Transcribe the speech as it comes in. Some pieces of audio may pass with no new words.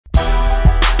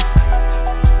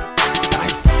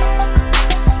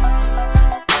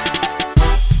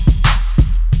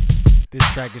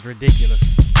track is ridiculous.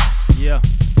 Yeah.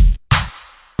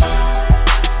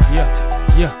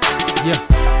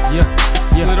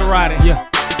 Glitterati.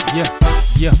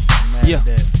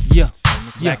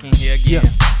 Back in here again.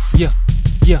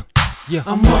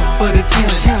 I'm up for the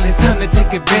challenge, time to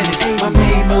take advantage. My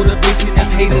main motivation, them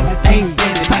haters just can't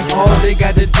stand it. All they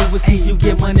gotta do is see you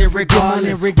get money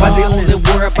regardless. Why they only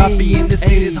worry about being the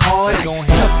city's hard.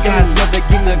 Tough guys never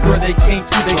get a girl they can't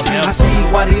keep it. I see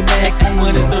why they mad, cause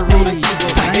money's the root of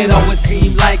evil. It always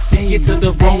seem like they get to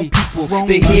the wrong people.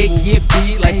 The head get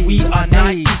big like we are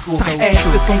not equal. Ask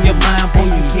this on your mind,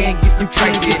 boy, you can't get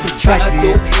subtracted. Try to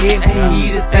go ahead,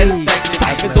 need a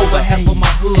satisfaction. It's over half of my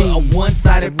hood, a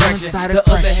one-sided fraction. The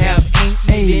other half ain't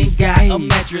even got a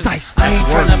mattress. I ain't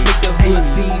tryna make the hood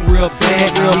seem real bad.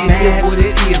 It is what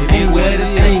it is, and wear the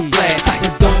same flag.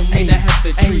 It don't mean I have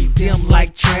to treat them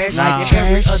like trash. Like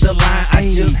every other line, I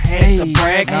just had to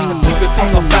brag. If we could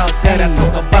talk about that, I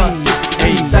talk about this.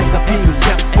 That's the people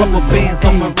chap, rubber bands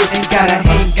on my wrist. Ain't gotta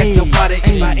hang at your body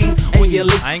if I ain't on your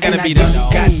list. I ain't gonna be this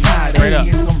dog. Got tired, straight up.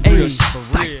 Some real shit. For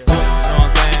real. You know what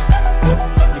I'm saying?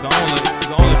 You can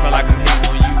only feel like I'm hating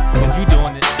on you when you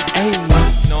doing it.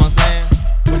 You know what I'm saying?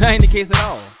 But that ain't the case at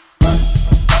all.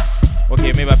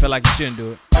 Okay, maybe I feel like you shouldn't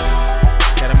do it.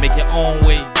 Gotta make your own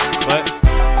way, but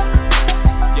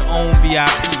your own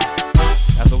VIP.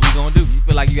 That's what we gonna do. You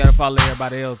feel like you gotta follow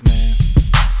everybody else, man.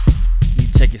 You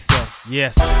need to check yourself.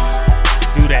 Yes.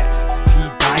 Do that. It's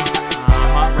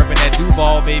P-Dice. Reppin' that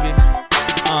Duval, baby.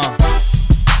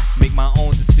 Make my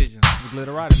own decisions.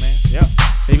 Glitterati, man. Yep.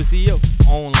 Baby CEO.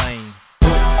 Own lane.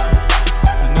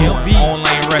 The new one. Own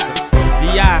lane records.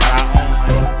 VI. Own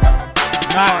lane.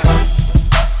 Not